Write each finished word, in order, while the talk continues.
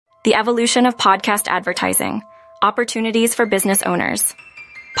The evolution of podcast advertising. Opportunities for business owners.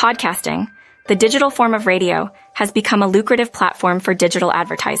 Podcasting, the digital form of radio, has become a lucrative platform for digital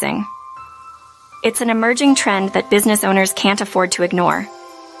advertising. It's an emerging trend that business owners can't afford to ignore.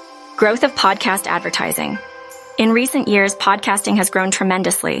 Growth of podcast advertising. In recent years, podcasting has grown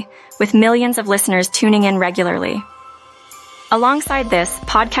tremendously, with millions of listeners tuning in regularly. Alongside this,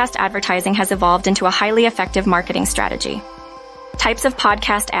 podcast advertising has evolved into a highly effective marketing strategy. Types of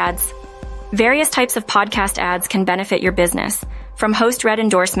podcast ads. Various types of podcast ads can benefit your business, from host-read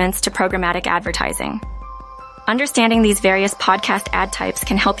endorsements to programmatic advertising. Understanding these various podcast ad types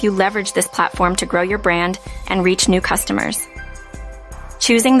can help you leverage this platform to grow your brand and reach new customers.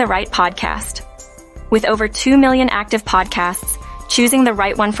 Choosing the right podcast. With over 2 million active podcasts, choosing the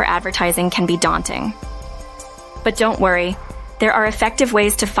right one for advertising can be daunting. But don't worry, there are effective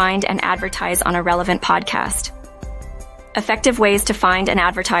ways to find and advertise on a relevant podcast. Effective ways to find and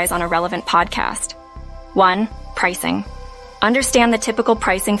advertise on a relevant podcast. 1. Pricing. Understand the typical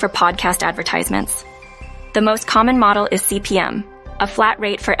pricing for podcast advertisements. The most common model is CPM, a flat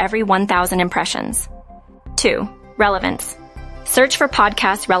rate for every 1,000 impressions. 2. Relevance. Search for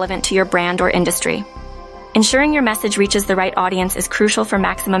podcasts relevant to your brand or industry. Ensuring your message reaches the right audience is crucial for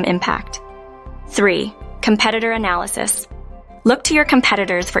maximum impact. 3. Competitor analysis. Look to your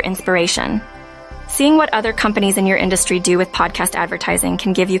competitors for inspiration. Seeing what other companies in your industry do with podcast advertising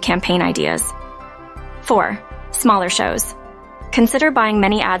can give you campaign ideas. 4. Smaller shows. Consider buying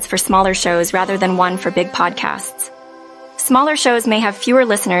many ads for smaller shows rather than one for big podcasts. Smaller shows may have fewer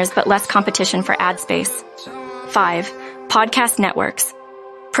listeners but less competition for ad space. 5. Podcast networks.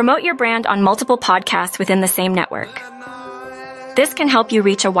 Promote your brand on multiple podcasts within the same network. This can help you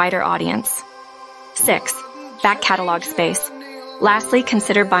reach a wider audience. 6. Back catalog space. Lastly,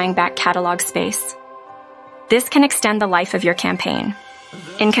 consider buying back catalog space. This can extend the life of your campaign.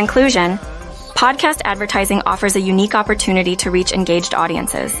 In conclusion, podcast advertising offers a unique opportunity to reach engaged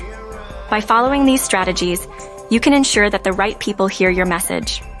audiences. By following these strategies, you can ensure that the right people hear your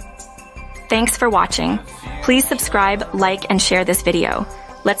message. Thanks for watching. Please subscribe, like, and share this video.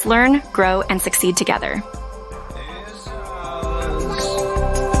 Let's learn, grow, and succeed together.